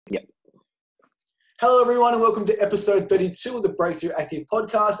Hello, everyone, and welcome to episode 32 of the Break-Thru Active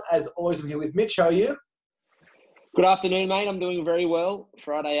podcast. As always, I'm here with Mitch. How are you? Good afternoon, mate. I'm doing very well.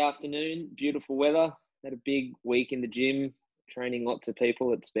 Friday afternoon, beautiful weather. Had a big week in the gym, training lots of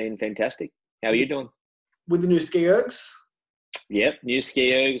people. It's been fantastic. How are you doing? With the new ski ergs? Yep, new ski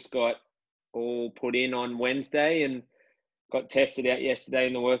ergs got all put in on Wednesday and got tested out yesterday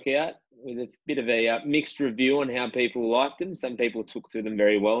in the workout with a bit of a mixed review on how people liked them. Some people took to them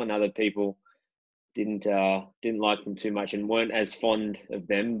very well, and other people didn't like them too much and weren't as fond of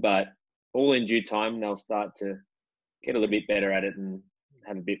them. But all in due time, they'll start to get a little bit better at it and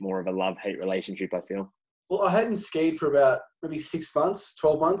have a bit more of a love-hate relationship, I feel. Well, I hadn't skied for about maybe 6 months,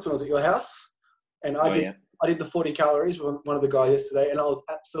 12 months when I was at your house. And I did the 40 calories with one of the guys yesterday, and I was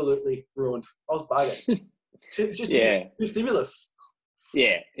absolutely ruined. I was bugging. just stimulus.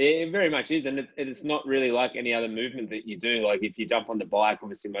 Yeah, it very much is. And it's not really like any other movement that you do. Like if you jump on the bike,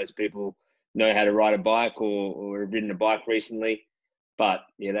 obviously most people know how to ride a bike or have ridden a bike recently. But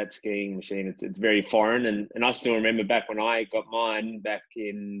yeah, that skiing machine, it's very foreign. And I still remember back when I got mine back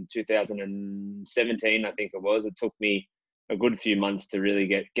in 2017, I think it was. It took me a good few months to really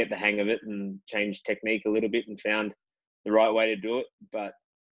get the hang of it and change technique a little bit and found the right way to do it. But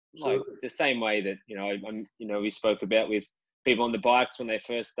like the same way that, we spoke about with people on the bikes when they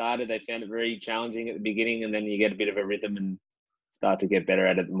first started, they found it very challenging at the beginning, and then you get a bit of a rhythm and start to get better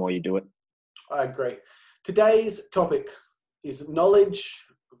at it the more you do it. I agree. Today's topic is knowledge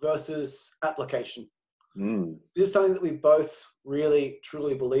versus application. This is something that we both really,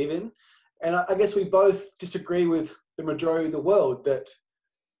 truly believe in. And I guess we both disagree with the majority of the world that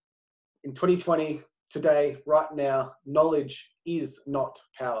in 2020, today, right now, knowledge is not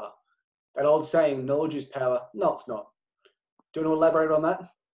power. That old saying, knowledge is power. No, it's not. Do you want to elaborate on that?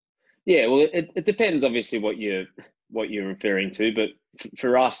 Yeah, well, it depends, obviously, what you're referring to. But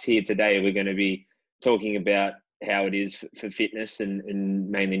for us here today, we're going to be talking about how it is for fitness and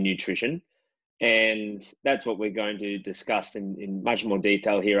mainly nutrition. And that's what we're going to discuss in much more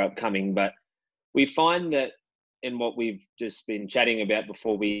detail here upcoming. But we find that, and what we've just been chatting about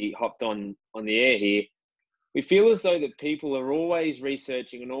before we hopped on the air here, we feel as though that people are always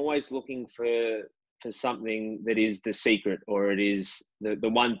researching and always looking for something that is the secret, or it is the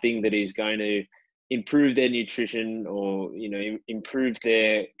one thing that is going to improve their nutrition or, improve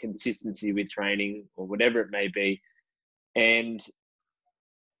their consistency with training or whatever it may be. And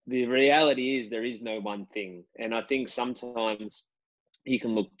the reality is there is no one thing. And I think sometimes you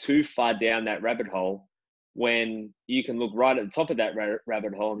can look too far down that rabbit hole when you can look right at the top of that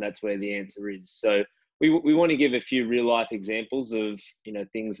rabbit hole, and that's where the answer is. So we want to give a few real life examples of,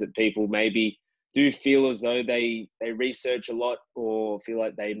 things that people maybe do feel as though they research a lot or feel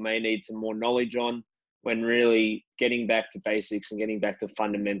like they may need some more knowledge on, when really getting back to basics and getting back to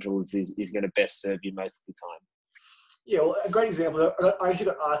fundamentals is going to best serve you most of the time. Yeah, well, a great example. I actually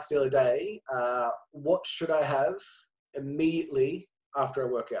got asked the other day, what should I have immediately after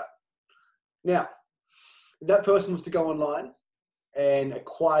a workout? Now, if that person was to go online and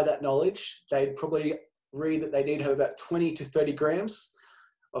acquire that knowledge, they'd probably read that they need to have about 20 to 30 grams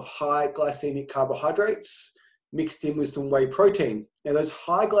of high glycemic carbohydrates mixed in with some whey protein. Now, those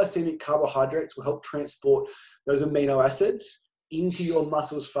high glycemic carbohydrates will help transport those amino acids into your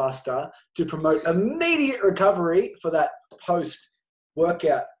muscles faster to promote immediate recovery for that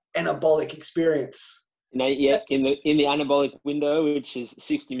post-workout anabolic experience. In the anabolic window, which is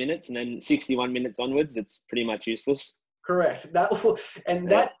 60 minutes, and then 61 minutes onwards, it's pretty much useless. Correct.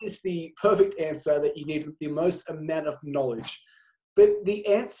 That is the perfect answer that you need with the most amount of knowledge. But the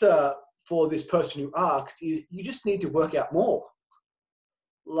answer for this person who asked is you just need to work out more.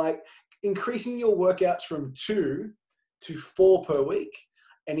 Like increasing your workouts from 2 to 4 per week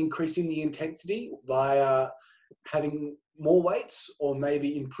and increasing the intensity via having more weights or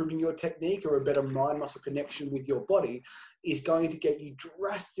maybe improving your technique or a better mind-muscle connection with your body is going to get you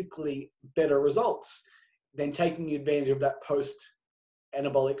drastically better results than taking advantage of that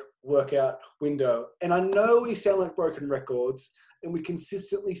post-anabolic workout window. And I know we sound like broken records and we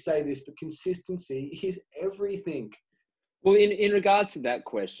consistently say this, but consistency is everything. Well, in regards to that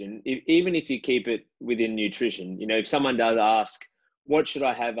question, even if you keep it within nutrition, if someone does ask, what should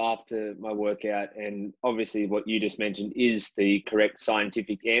I have after my workout? And obviously what you just mentioned is the correct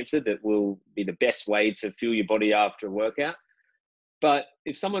scientific answer that will be the best way to fuel your body after a workout. But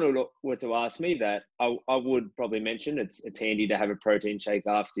if someone were to ask me that, I would probably mention it's handy to have a protein shake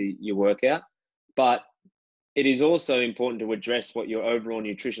after your workout. But it is also important to address what your overall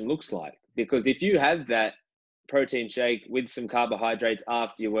nutrition looks like. Because if you have that protein shake with some carbohydrates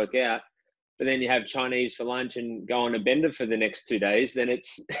after your workout, but then you have Chinese for lunch and go on a bender for the next 2 days, then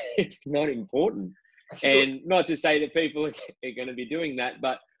it's not important. And not to say that people are going to be doing that,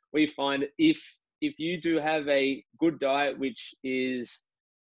 but we find if you do have a good diet, which is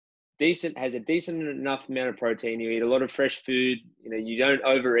decent, has a decent enough amount of protein, you eat a lot of fresh food, you don't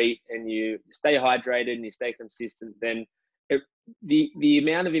overeat, and you stay hydrated and you stay consistent, then the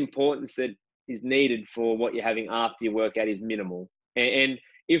amount of importance that is needed for what you're having after your workout is minimal. And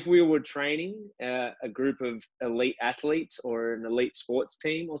if we were training a group of elite athletes or an elite sports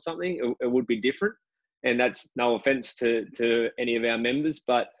team or something, it would be different. And that's no offense to any of our members,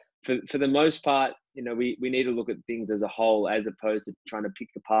 but for the most part, we need to look at things as a whole, as opposed to trying to pick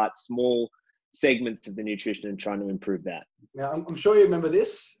apart small segments of the nutrition and trying to improve that. Now, I'm sure you remember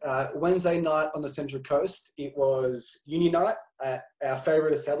this. Wednesday night on the Central Coast, it was uni night at our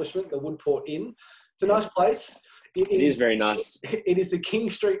favourite establishment, the Woodport Inn. It's a nice place. It is very nice. It is the King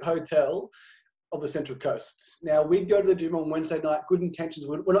Street Hotel of the Central Coast. Now, we'd go to the gym on Wednesday night, good intentions.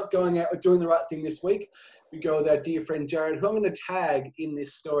 We're not going out, we're doing the right thing this week. We go with our dear friend Jared, who I'm going to tag in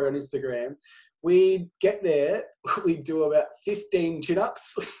this story on Instagram. We get there, we do about 15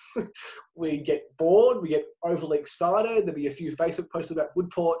 chin-ups. We get bored, we get overly excited. There'll be a few Facebook posts about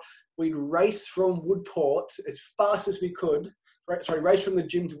Woodport. We'd race from Woodport as fast as we could. Race from the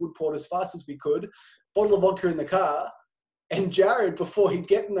gym to Woodport as fast as we could. Bottle of vodka in the car. And Jared, before he'd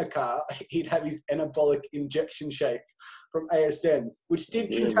get in the car, he'd have his anabolic injection shake from ASN, which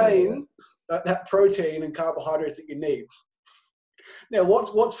did contain that protein and carbohydrates that you need. Now,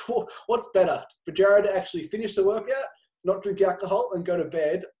 what's better? For Jared to actually finish the workout, not drink alcohol and go to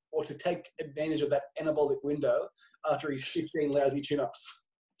bed, or to take advantage of that anabolic window after his 15 lousy chin-ups?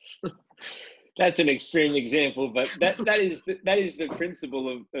 That's an extreme example, but that is the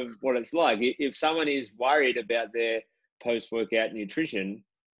principle of what it's like. If someone is worried about their post-workout nutrition,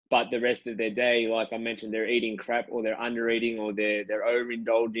 but the rest of their day, like I mentioned, they're eating crap, or they're under-eating, or they're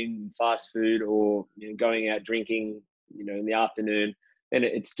overindulging in fast food, or going out drinking, in the afternoon, then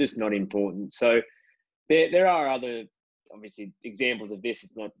it's just not important. So there are other, obviously, examples of this.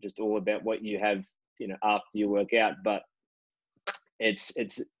 It's not just all about what you have, after you work out, but it's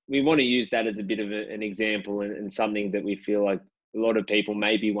we want to use that as a bit of an example and something that we feel like a lot of people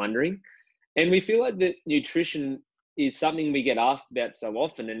may be wondering. And we feel like that nutrition is something we get asked about so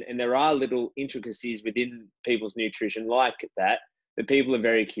often, and there are little intricacies within people's nutrition like that people are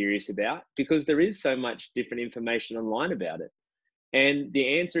very curious about, because there is so much different information online about it. And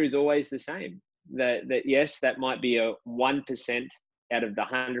the answer is always the same, that yes, that might be a 1% out of the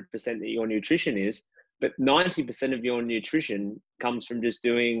 100% that your nutrition is, but 90% of your nutrition comes from just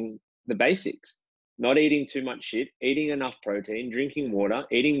doing the basics, not eating too much shit, eating enough protein, drinking water,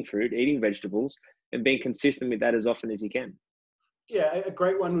 eating fruit, eating vegetables, and being consistent with that as often as you can. Yeah, a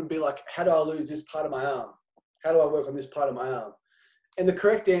great one would be like, how do I lose this part of my arm? How do I work on this part of my arm? And the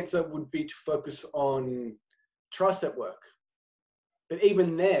correct answer would be to focus on tricep work. But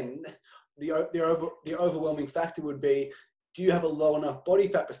even then, the overwhelming factor would be, do you have a low enough body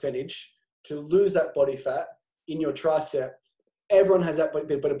fat percentage to lose that body fat in your tricep? Everyone has that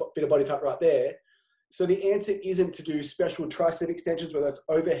bit of body fat right there. So the answer isn't to do special tricep extensions, whether that's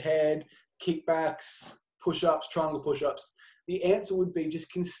overhead, kickbacks, push-ups, triangle push-ups. The answer would be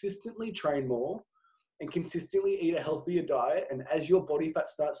just consistently train more and consistently eat a healthier diet. And as your body fat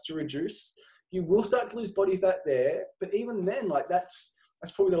starts to reduce, you will start to lose body fat there. But even then, like that's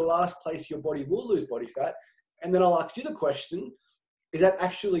probably the last place your body will lose body fat. And then I'll ask you the question, is that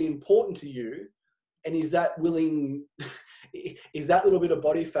actually important to you? And is that is that little bit of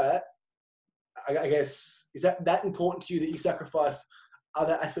body fat, I guess, is that important to you that you sacrifice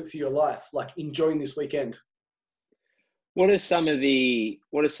other aspects of your life, like enjoying this weekend? What are some of the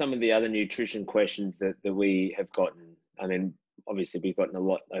other nutrition questions that we have gotten? I mean, obviously we've gotten a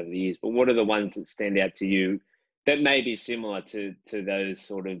lot over the years, but what are the ones that stand out to you that may be similar to those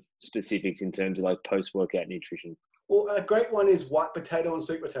sort of specifics in terms of like post-workout nutrition? Well, a great one is white potato and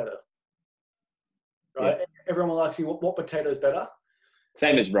sweet potato. Right? Yeah. Everyone will ask you what potato is better.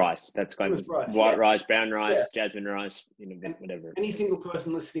 Same as rice. That's kind of rice, white rice, brown rice, jasmine rice, and whatever. Any single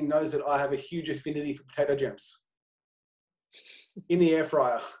person listening knows that I have a huge affinity for potato gems in the air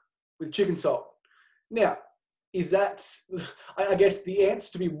fryer with chicken salt. Now, is that, I guess the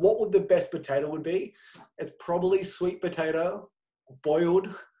answer to be what would the best potato would be? It's probably sweet potato,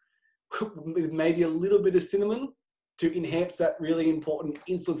 boiled, with maybe a little bit of cinnamon to enhance that really important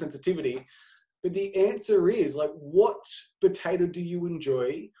insulin sensitivity. But the answer is, like, what potato do you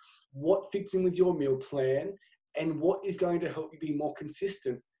enjoy? What fits in with your meal plan? And what is going to help you be more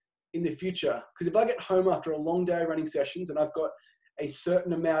consistent in the future? Because if I get home after a long day of running sessions and I've got a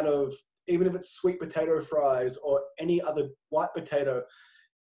certain amount of, even if it's sweet potato fries or any other white potato,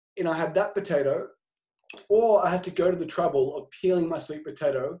 and I have that potato Or I have to go to the trouble of peeling my sweet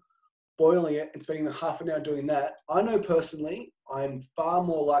potato, boiling it, and spending the half an hour doing that. I know personally, I'm far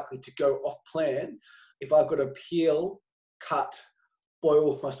more likely to go off plan if I've got to peel, cut,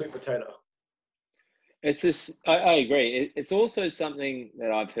 boil my sweet potato. It's just, I agree. It's also something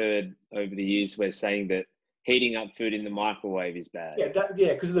that I've heard over the years where saying that heating up food in the microwave is bad. Yeah,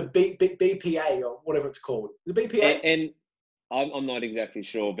 because of the BPA or whatever it's called. The BPA? And I'm not exactly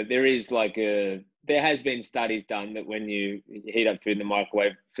sure, but there has been studies done that when you heat up food in the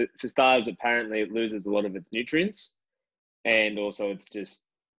microwave, for starters, apparently it loses a lot of its nutrients, and also it's just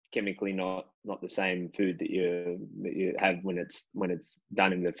chemically not the same food that you have when it's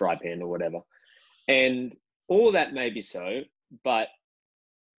done in the fry pan or whatever. And all that may be so, but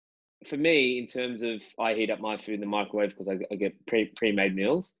for me, in terms of I heat up my food in the microwave because I get pre-made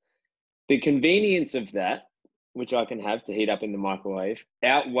meals, the convenience of that, which I can have to heat up in the microwave,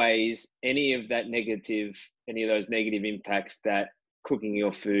 outweighs any of those negative impacts that cooking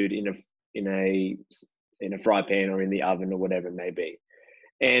your food in a fry pan or in the oven or whatever it may be.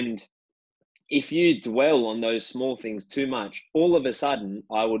 And if you dwell on those small things too much, all of a sudden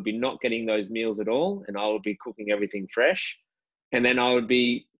I would be not getting those meals at all, and I would be cooking everything fresh. And then I would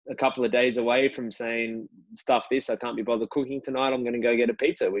be a couple of days away from saying, stuff this, I can't be bothered cooking tonight. I'm going to go get a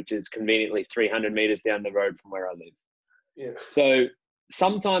pizza, which is conveniently 300 meters down the road from where I live. Yeah. So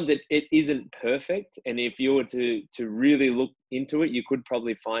sometimes it isn't perfect. And if you were to really look into it, you could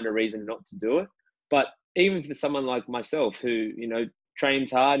probably find a reason not to do it. But even for someone like myself who,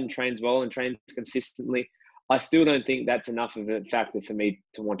 trains hard and trains well and trains consistently, I still don't think that's enough of a factor for me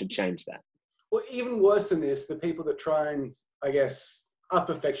to want to change that. Well, even worse than this, the people that try and, I guess, are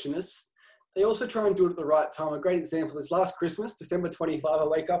perfectionists, they also try and do it at the right time. A great example is last Christmas, December 25, I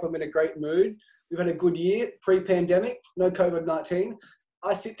wake up, I'm in a great mood. We've had a good year, pre-pandemic, no COVID-19.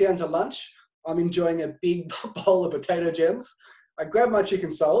 I sit down to lunch. I'm enjoying a big bowl of potato gems. I grab my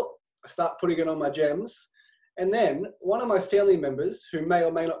chicken salt. I start putting it on my gems. And then one of my family members, who may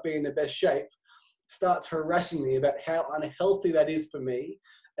or may not be in the best shape, starts harassing me about how unhealthy that is for me,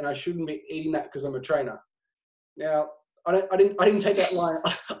 and I shouldn't be eating that because I'm a trainer. Now, I didn't take that line.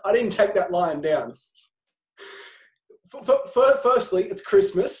 I didn't take that line down. Firstly, it's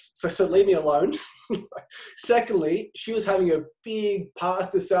Christmas, so leave me alone. Secondly, she was having a big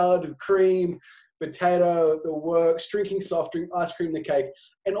pasta salad with cream, potato, the works, drinking soft drink, ice cream, the cake,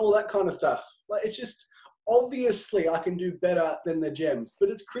 and all that kind of stuff. Like, it's just, obviously I can do better than the gems, but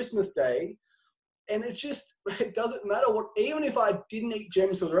it's Christmas Day, and it doesn't matter what, even if I didn't eat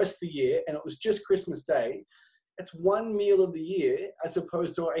gems for the rest of the year and it was just Christmas Day, it's one meal of the year as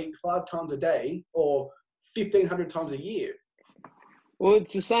opposed to I eat 5 times a day or 1,500 times a year. Well,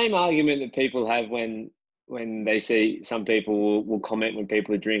 it's the same argument that people have when they see some people will comment when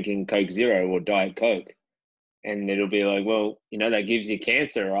people are drinking Coke Zero or Diet Coke, and it'll be like, well, that gives you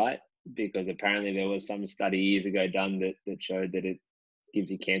cancer, right? Because apparently there was some study years ago done that showed that it gives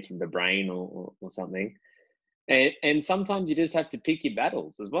you cancer of the brain or something. And sometimes you just have to pick your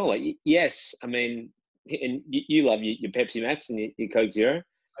battles as well. Like, yes, I mean, and you love your Pepsi Max and your Coke Zero.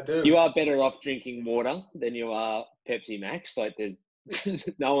 I do. You are better off drinking water than you are Pepsi Max. Like, there's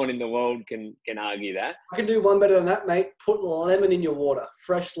no one in the world can argue that. I can do one better than that, mate. Put lemon in your water.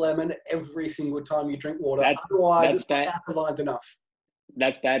 Fresh lemon every single time you drink water. Otherwise, it's not alkaline enough.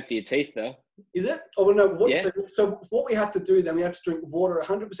 That's bad for your teeth, though. Is it? Oh, no. Yeah. So what we have to do then, we have to drink water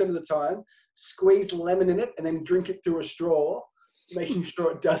 100% of the time, squeeze lemon in it, and then drink it through a straw, making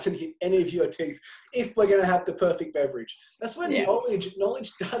sure it doesn't hit any of your teeth if we're going to have the perfect beverage. That's when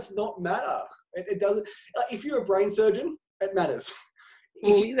knowledge does not matter. It doesn't. If you're a brain surgeon, it matters.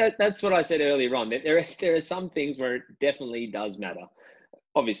 Well, that's what I said earlier on. There are some things where it definitely does matter,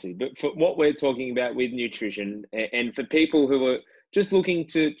 obviously. But for what we're talking about with nutrition, and for people who are just looking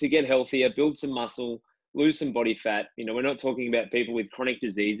to get healthier, build some muscle, lose some body fat, we're not talking about people with chronic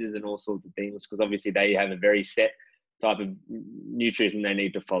diseases and all sorts of things, because obviously they have a very set type of nutrition they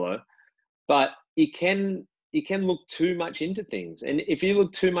need to follow. But you can look too much into things, and if you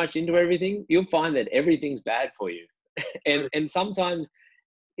look too much into everything, you'll find that everything's bad for you. and sometimes,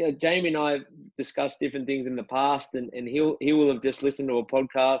 Jamie and I have discussed different things in the past, and he will have just listened to a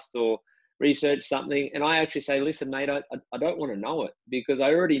podcast or researched something, and I actually say, listen, mate, I don't want to know it, because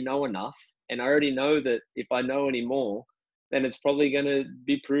I already know enough, and I already know that if I know any more, then it's probably going to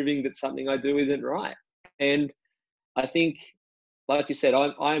be proving that something I do isn't right. And I think, like you said,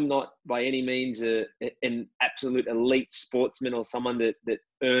 I'm not by any means an absolute elite sportsman or someone that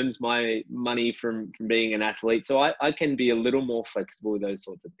earns my money from being an athlete. So I can be a little more flexible with those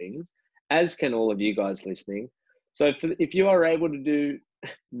sorts of things, as can all of you guys listening. So if you are able to do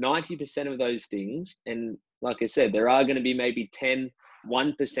 90% of those things, and like I said, there are going to be maybe 10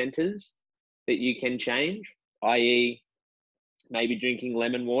 1%ers that you can change, i.e., maybe drinking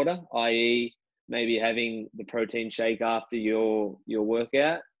lemon water, i.e., maybe having the protein shake after your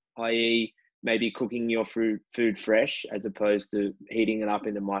workout, i.e., maybe cooking your food fresh as opposed to heating it up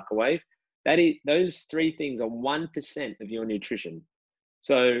in the microwave. Those three things are 1% of your nutrition.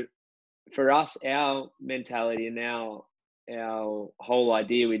 So for us, our mentality and our whole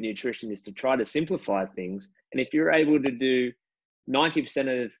idea with nutrition is to try to simplify things. And if you're able to do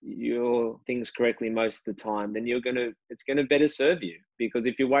 90% of your things correctly most of the time, then it's gonna better serve you. Because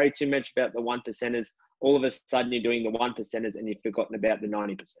if you worry too much about the 1%ers, all of a sudden you're doing the 1%ers and you've forgotten about the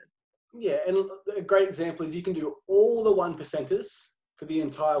 90%. Yeah, and a great example is you can do all the 1%ers for the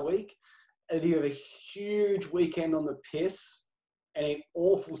entire week, and you have a huge weekend on the piss and an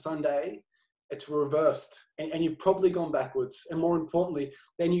awful Sunday. It's reversed, and you've probably gone backwards. And more importantly,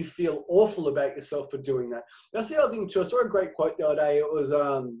 then you feel awful about yourself for doing that. That's the other thing too. I saw a great quote the other day. It was,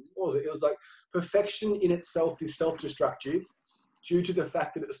 what was it? It was like, perfection in itself is self-destructive due to the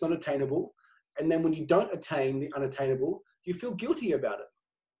fact that it's not attainable. And then when you don't attain the unattainable, you feel guilty about it.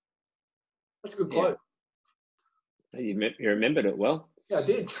 That's a good quote. You remembered it well. Yeah, I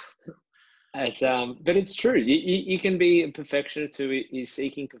did. But it's true. You can be a perfectionist who is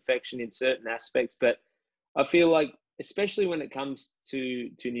seeking perfection in certain aspects, but I feel like, especially when it comes to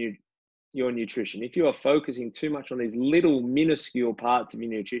your nutrition, if you are focusing too much on these little minuscule parts of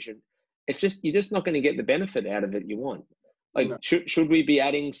your nutrition, you're just not going to get the benefit out of it you want. Like, no. Should we be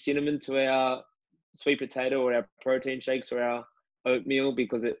adding cinnamon to our sweet potato or our protein shakes or our oatmeal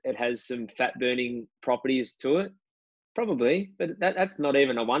because it has some fat burning properties to it? Probably, but that's not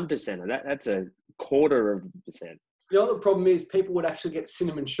even a 1%. That's a 0.25%. You know what the problem is? People would actually get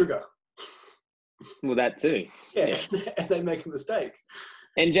cinnamon sugar. Well, that too. Yeah. And they make a mistake.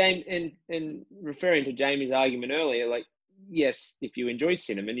 And James, and referring to Jamie's argument earlier, like, yes, if you enjoy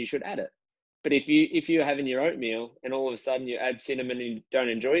cinnamon, you should add it. But if you're having your oatmeal and all of a sudden you add cinnamon and you don't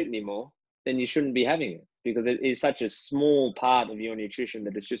enjoy it anymore, then you shouldn't be having it, because it is such a small part of your nutrition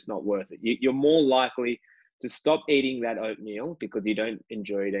that it's just not worth it. You're more likely to stop eating that oatmeal because you don't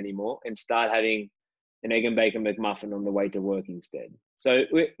enjoy it anymore and start having an egg and bacon McMuffin on the way to work instead. So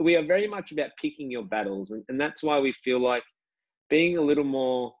we are very much about picking your battles. And that's why we feel like being a little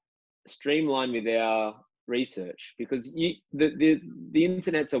more streamlined with our research, because the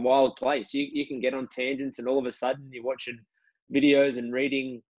internet's a wild place. You can get on tangents and all of a sudden you're watching videos and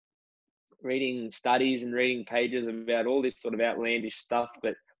reading studies and reading pages about all this sort of outlandish stuff,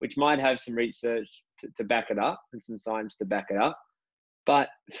 but which might have some research to back it up and some science to back it up. But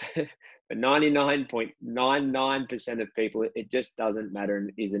for 99.99% of people, it just doesn't matter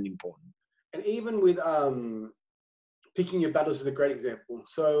and isn't important. And even with picking your battles is a great example.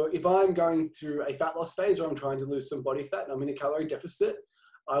 So if I'm going through a fat loss phase or I'm trying to lose some body fat and I'm in a calorie deficit,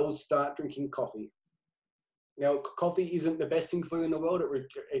 I will start drinking coffee. Now, coffee isn't the best thing for you in the world. It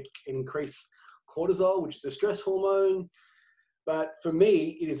can increase cortisol, which is a stress hormone. But for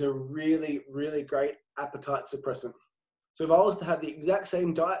me, it is a really, really great appetite suppressant. So if I was to have the exact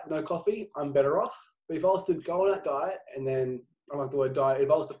same diet, no coffee, I'm better off. But if I was to go on that diet, and then, I don't like the word diet, if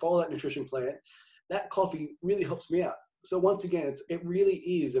I was to follow that nutrition plan, that coffee really helps me out. So once again, it really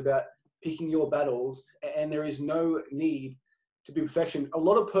is about picking your battles, and there is no need to be perfection. A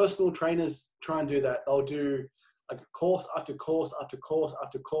lot of personal trainers try and do that. They'll do like course after course after course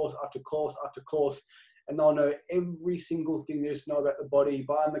after course after course after course, and they'll know every single thing there is to know about the body,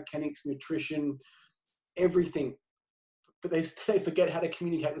 biomechanics, nutrition, everything. But they forget how to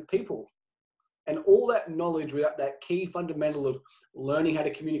communicate with people. And all that knowledge without that key fundamental of learning how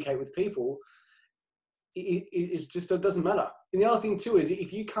to communicate with people, it just, it doesn't matter. And the other thing too is,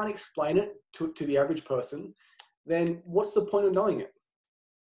 if you can't explain it to the average person, then what's the point of knowing it?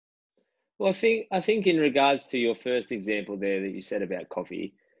 Well, I think in regards to your first example there that you said about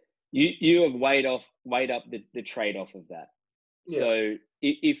coffee, you have weighed up the trade-off of that. Yeah. So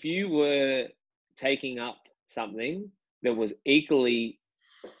if you were taking up something that was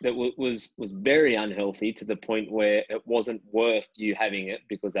was very unhealthy to the point where it wasn't worth you having it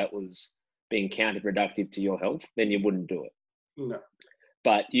because that was being counterproductive to your health, then you wouldn't do it. No.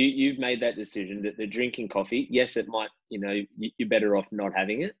 But you've made that decision that the drinking coffee, yes, it might, you're better off not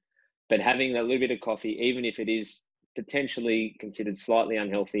having it, but having a little bit of coffee, even if it is potentially considered slightly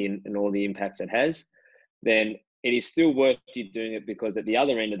unhealthy and all the impacts it has, then it is still worth you doing it, because at the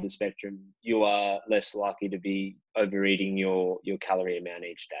other end of the spectrum, you are less likely to be overeating your calorie amount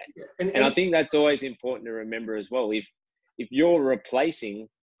each day. Yeah. And I think that's always important to remember as well. If you're replacing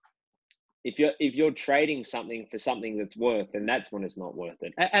if you're trading something for something that's worth, then that's when it's not worth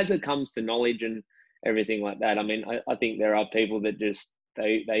it. As it comes to knowledge and everything like that, I mean, I think there are people that just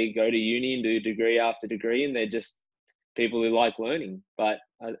they go to uni and do degree after degree, and they're just people who like learning. But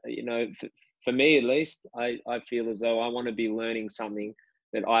you know, for me at least, I feel as though I want to be learning something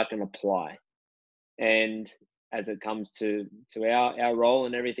that I can apply. And as it comes to our role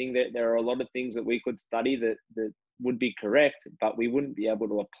and everything, there are a lot of things that we could study that would be correct, but we wouldn't be able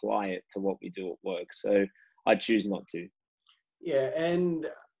to apply it to what we do at work. So I choose not to. Yeah, and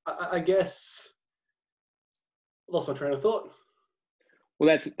I guess lost my train of thought.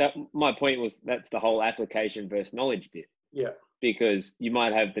 Well, that my point was, that's the whole application versus knowledge bit. Yeah. Because you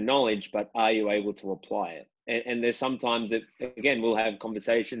might have the knowledge, but are you able to apply it? And there's sometimes that, again, we'll have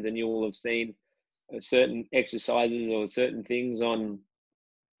conversations and you will have seen certain exercises or certain things on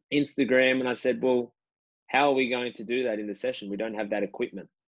Instagram. And I said, well, how are we going to do that in the session? We don't have that equipment.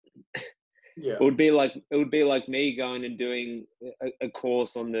 Yeah. It would be like me going and doing a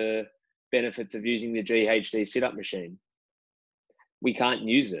course on the benefits of using the GHD sit-up machine. We can't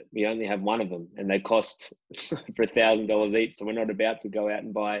use it. We only have one of them, and they cost for $1,000 each. So we're not about to go out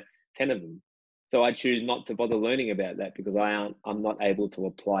and buy 10 of them. So I choose not to bother learning about that because I'm not able to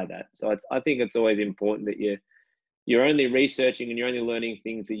apply that. So I think it's always important that you're only researching and you're only learning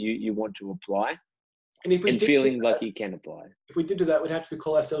things that you want to apply, and if we and feeling like you can apply. If we did do that, we'd have to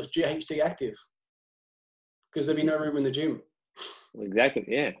call ourselves GHD active because there'd be no room in the gym. Exactly.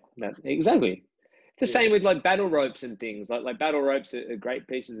 Yeah. Exactly. It's the same with like battle ropes and things. Like battle ropes are great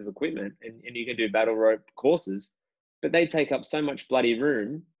pieces of equipment, and you can do battle rope courses, but they take up so much bloody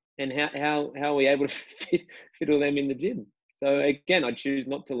room. And how are we able to fit all them in the gym? So again, I choose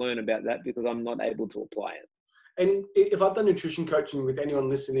not to learn about that because I'm not able to apply it. And if I've done nutrition coaching with anyone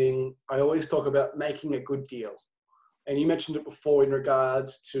listening, I always talk about making a good deal. And you mentioned it before in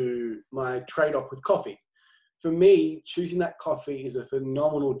regards to my trade-off with coffee. For me, choosing that coffee is a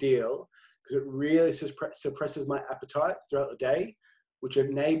phenomenal deal because it really suppresses my appetite throughout the day, which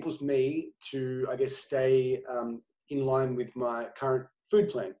enables me to, I guess, stay in line with my current food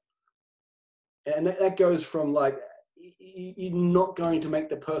plan. And that goes from like, you're not going to make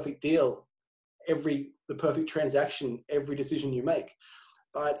the perfect deal, the perfect transaction, every decision you make.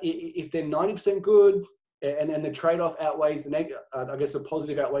 But if they're 90% good and the trade-off outweighs the negative, I guess the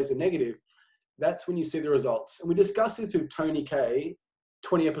positive outweighs the negative, that's when you see the results. And we discussed this with Tony K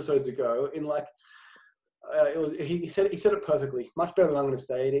 20 episodes ago in like, he said it perfectly, much better than I'm going to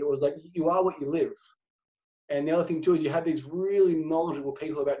say it. It was like, you are what you live. And the other thing too is you have these really knowledgeable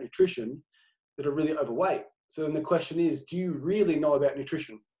people about nutrition that are really overweight. So then the question is, do you really know about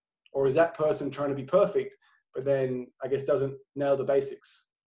nutrition? Or is that person trying to be perfect, but then I guess doesn't nail the basics?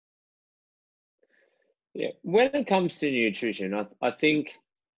 Yeah, when it comes to nutrition, I think,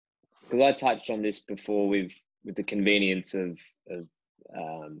 because I touched on this before with the convenience of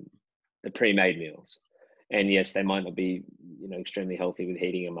the pre-made meals, and yes, they might not be extremely healthy with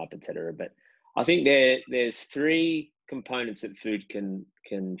heating them up, etc. But I think there's three components that food can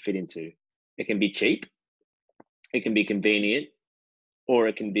fit into. It can be cheap, it can be convenient, or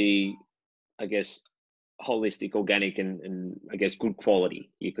it can be, I guess, holistic, organic, and I guess good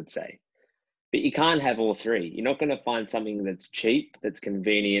quality, you could say. But you can't have all three. You're not going to find something that's cheap, that's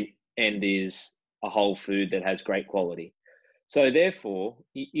convenient, and is a whole food that has great quality. So therefore,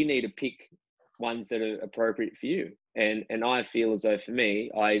 you need to pick ones that are appropriate for you. And I feel as though for me,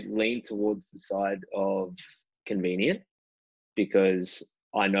 I lean towards the side of convenient because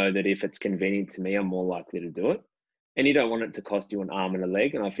I know that if it's convenient to me, I'm more likely to do it. And you don't want it to cost you an arm and a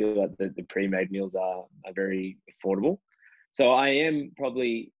leg. And I feel like the pre-made meals are very affordable. So I am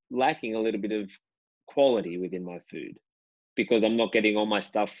probably lacking a little bit of quality within my food because I'm not getting all my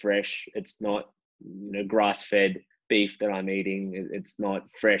stuff fresh. It's not, grass-fed beef that I'm eating. It's not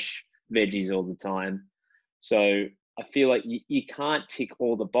fresh veggies all the time. So I feel like you can't tick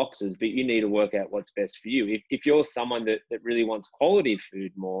all the boxes, but you need to work out what's best for you. If you're someone that really wants quality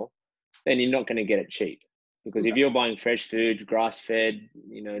food more, then you're not going to get it cheap. Because if you're buying fresh food, grass-fed,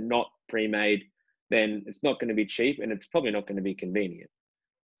 not pre-made, then it's not going to be cheap and it's probably not going to be convenient.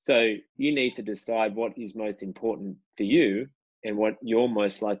 So you need to decide what is most important for you and what you're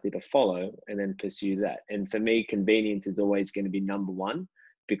most likely to follow and then pursue that. And for me, convenience is always going to be number one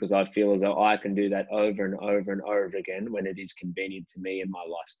because I feel as though I can do that over and over and over again when it is convenient to me and my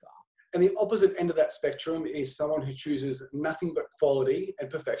lifestyle. And the opposite end of that spectrum is someone who chooses nothing but quality and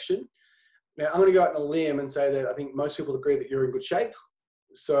perfection. Now, I'm going to go out on a limb and say that I think most people agree that you're in good shape.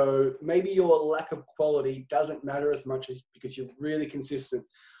 So maybe your lack of quality doesn't matter as much because you're really consistent.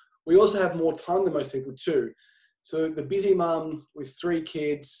 We also have more time than most people too. So the busy mum with 3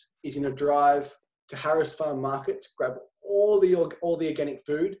 kids is going to drive to Harris Farm Market to grab all the organic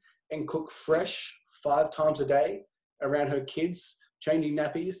food and cook fresh 5 times a day around her kids, changing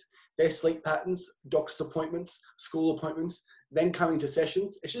nappies, their sleep patterns, doctor's appointments, school appointments, then coming to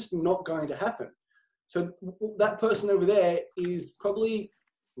sessions. It's just not going to happen. So that person over there is probably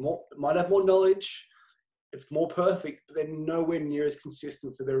might have more knowledge. It's more perfect, but they're nowhere near as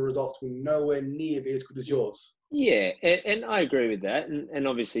consistent. So their results will nowhere near be as good as yours. Yeah, and I agree with that. And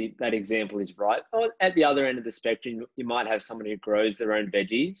obviously that example is right. At the other end of the spectrum, you might have someone who grows their own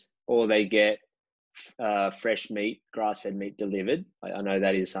veggies, or they get fresh meat, grass-fed meat delivered. I know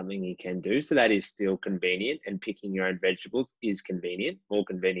that is something you can do. So that is still convenient, and picking your own vegetables is convenient, more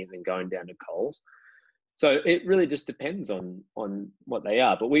convenient than going down to Coles. So it really just depends on what they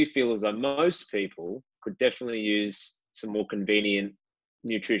are. But we feel as though most people could definitely use some more convenient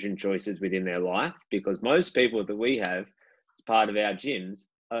nutrition choices within their life, because most people that we have as part of our gyms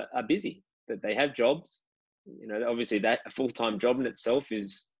are busy, that they have jobs. You know, obviously that a full-time job in itself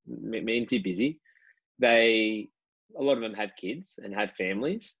means you're busy. A lot of them have kids and have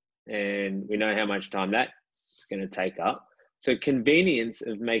families, and we know how much time that's going to take up. So convenience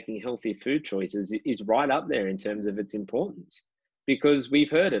of making healthy food choices is right up there in terms of its importance, because we've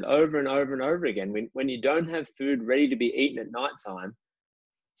heard it over and over and over again. When you don't have food ready to be eaten at nighttime,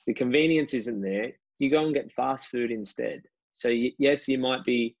 the convenience isn't there. You go and get fast food instead. So yes, you might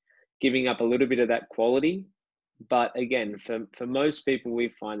be giving up a little bit of that quality, but again, for most people,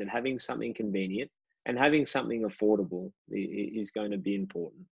 we find that having something convenient and having something affordable is going to be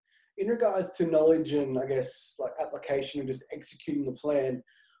important. In regards to knowledge and I guess like application and just executing the plan,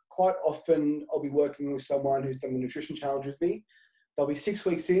 quite often I'll be working with someone who's done the nutrition challenge with me. They'll be 6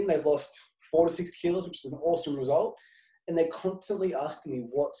 weeks in, they've lost 4 to 6 kilos, which is an awesome result. And they're constantly asking me,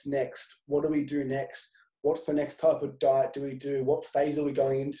 what's next? What do we do next? What's the next type of diet do we do? What phase are we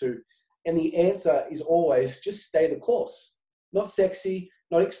going into? And the answer is always just stay the course. Not sexy,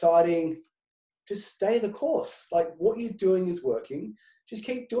 not exciting, just stay the course. Like what you're doing is working. Just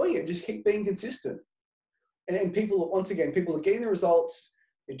keep doing it. Just keep being consistent. And people, once again, people are getting the results.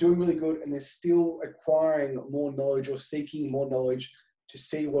 They're doing really good, and they're still acquiring more knowledge or seeking more knowledge to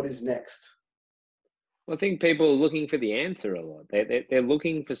see what is next. Well, I think people are looking for the answer a lot. They're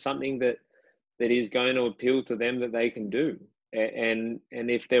looking for something that is going to appeal to them, that they can do. And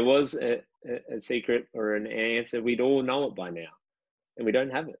if there was a secret or an answer, we'd all know it by now, and we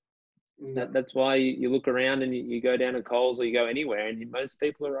don't have it. No. That's why you look around and you go down to Coles or you go anywhere, and most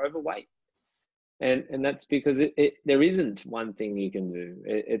people are overweight. And that's because there isn't one thing you can do.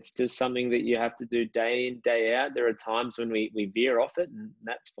 It's just something that you have to do day in, day out. There are times when we veer off it, and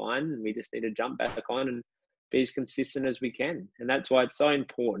that's fine. And we just need to jump back on and be as consistent as we can. And that's why it's so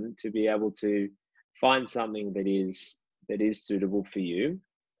important to be able to find something that is suitable for you,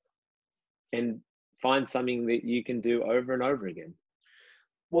 and find something that you can do over and over again.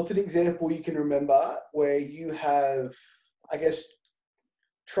 What's an example you can remember where you have, I guess,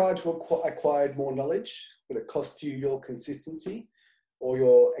 tried to acquire more knowledge, but it cost you your consistency or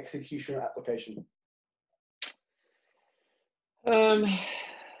your execution or application?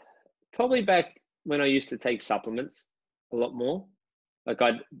 Probably back when I used to take supplements a lot more. Like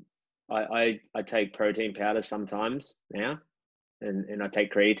I take protein powder sometimes now, and I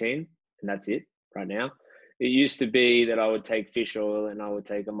take creatine, and that's it right now. It used to be that I would take fish oil, and I would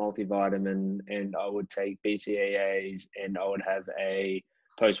take a multivitamin, and I would take BCAAs, and I would have a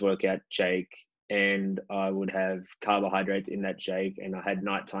post-workout shake, and I would have carbohydrates in that shake, and I had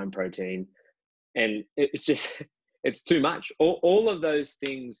nighttime protein. And it's just, it's too much. All of those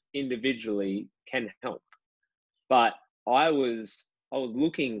things individually can help. But I was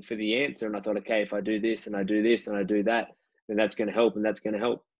looking for the answer, and I thought, okay, if I do this and I do this and I do that, then that's going to help, and that's going to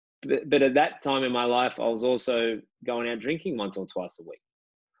help. But at that time in my life, I was also going out drinking once or twice a week.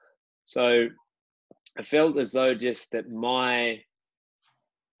 So I felt as though just that my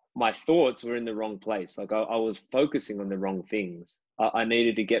thoughts were in the wrong place. Like I was focusing on the wrong things. I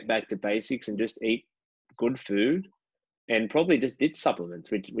needed to get back to basics and just eat good food, and probably just did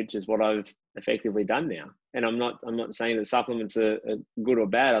supplements, which is what I've effectively done now. And I'm not saying that supplements are good or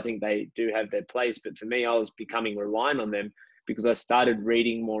bad. I think they do have their place. But for me, I was becoming reliant on them because I started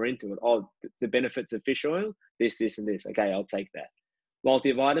reading more into it. Oh, the benefits of fish oil, this, and this. Okay, I'll take that.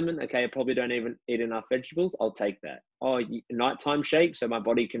 Multivitamin, okay, I probably don't even eat enough vegetables. I'll take that. Oh, nighttime shake, so my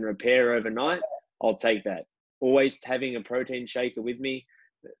body can repair overnight. I'll take that. Always having a protein shaker with me.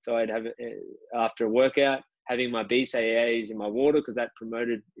 So I'd have it after a workout, having my BCAAs in my water, because that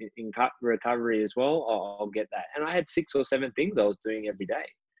promoted in recovery as well. I'll get that. And I had 6 or 7 things I was doing every day.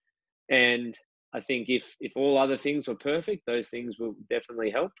 And I think if all other things were perfect, those things will definitely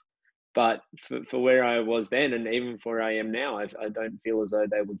help. But for where I was then, and even for where I am now, I don't feel as though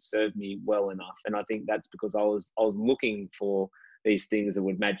they would serve me well enough. And I think that's because I was looking for these things that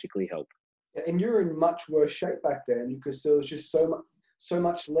would magically help. And you're in much worse shape back then because there was just so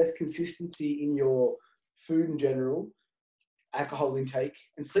much less consistency in your food in general, alcohol intake,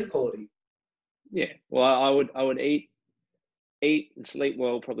 and sleep quality. Yeah, well, I would eat and sleep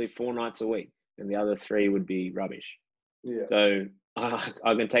well probably 4 nights a week, and the other 3 would be rubbish. Yeah. So I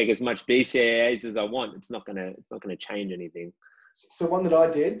can take as much BCAAs as I want. It's not gonna change anything. So one that I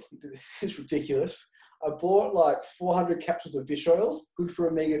did, this is ridiculous. I bought like 400 capsules of fish oil, good for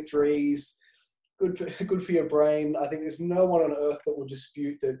omega-3s, good for your brain. I think there's no one on earth that will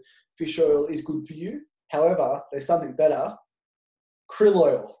dispute that fish oil is good for you. However, there's something better, krill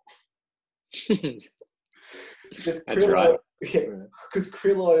oil. Because That's right. Because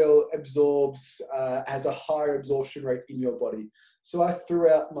krill oil absorbs, has a higher absorption rate in your body. So I threw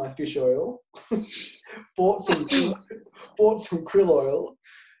out my fish oil, bought some krill oil,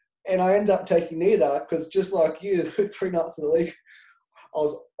 and I ended up taking neither because just like you, 3 nights of the week, I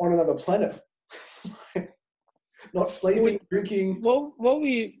was on another planet. Not sleeping, drinking. Well,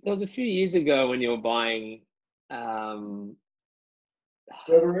 there was a few years ago when you were buying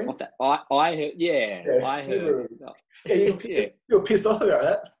Berberine? I heard, I heard. Yeah, you were pissed off about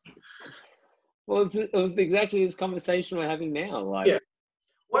that. Well, it was exactly this conversation we're having now. Like, yeah.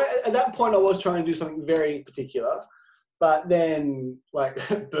 Well, at that point, I was trying to do something very particular, but then, like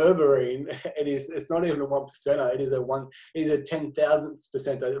berberine, it's not even a 1%er. It is a 10,000th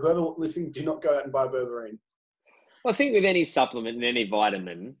percenter. Whoever listening, do not go out and buy berberine. Well, I think with any supplement and any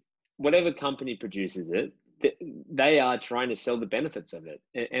vitamin, whatever company produces it, they are trying to sell the benefits of it,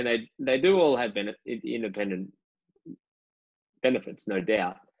 and they do all have independent benefits, no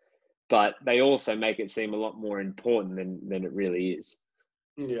doubt. But they also make it seem a lot more important than it really is.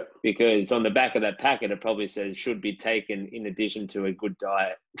 Yeah. Because on the back of that packet, it probably says should be taken in addition to a good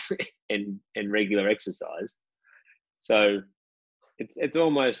diet and regular exercise. So it's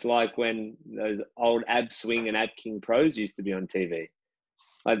almost like when those old ab swing and ab king pros used to be on TV.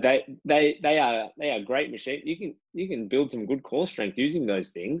 Like they are great machines. You can build some good core strength using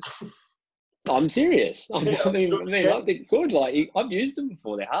those things. I'm serious. I think good. Like I've used them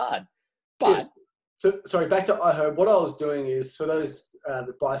before. They're hard. But so sorry, back to iHerb. What I was doing is, for those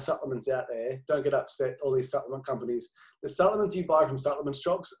that buy supplements out there, don't get upset, all these supplement companies. The supplements you buy from supplement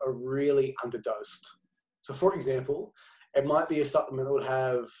shops are really underdosed. So for example, it might be a supplement that would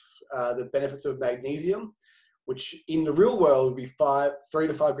have the benefits of magnesium, which in the real world would be 3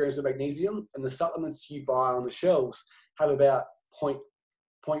 to 5 grams of magnesium, and the supplements you buy on the shelves have about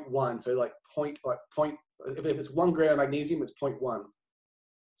 0.1. So if it's 1 gram of magnesium, it's 0.1.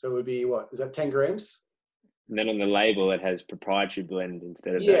 So it would be, what, is that 10 grams? And then on the label, it has proprietary blend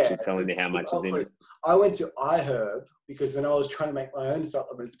instead of actually telling you how much is in it. I went to iHerb because then I was trying to make my own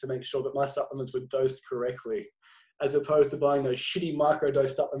supplements to make sure that my supplements were dosed correctly, as opposed to buying those shitty microdose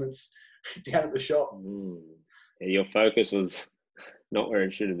supplements down at the shop. Yeah, your focus was not where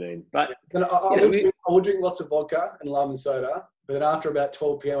it should have been. But I would drink lots of vodka and lime and soda, but then after about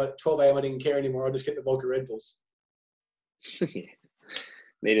 12 a.m., I didn't care anymore. I just get the vodka Red Bulls.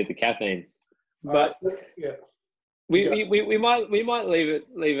 Needed the caffeine. But we might leave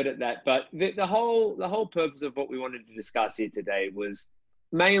it at that. But the whole purpose of what we wanted to discuss here today was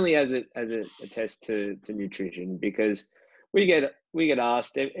mainly as a test to nutrition, because we get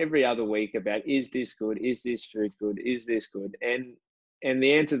asked every other week about, is this good? Is this food good? Is this good? And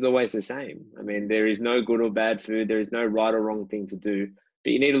the answer is always the same. I mean, there is no good or bad food. There is no right or wrong thing to do,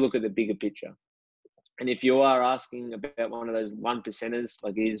 but you need to look at the bigger picture. And if you are asking about one of those 1%ers,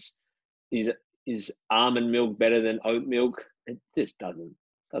 like is almond milk better than oat milk? It just doesn't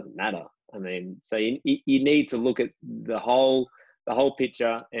matter. I mean, so you need to look at the whole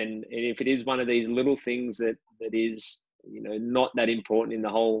picture, and if it is one of these little things that is, not that important in the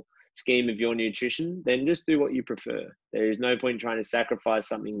whole scheme of your nutrition, then just do what you prefer. There is no point trying to sacrifice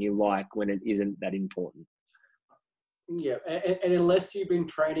something you like when it isn't that important. Yeah, and unless you've been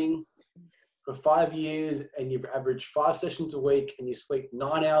training for 5 years and you've averaged 5 sessions a week and you sleep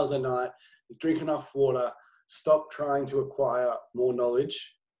 9 hours a night, you drink enough water, stop trying to acquire more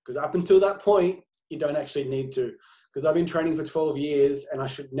knowledge, because up until that point, you don't actually need to. Because I've been training for 12 years and I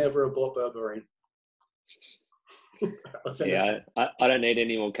should never have bought berberine. Yeah, I don't need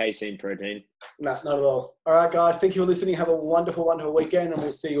any more casein protein. No, not at all. All right, guys. Thank you for listening. Have a wonderful, wonderful weekend, and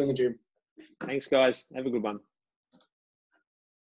we'll see you in the gym. Thanks, guys. Have a good one.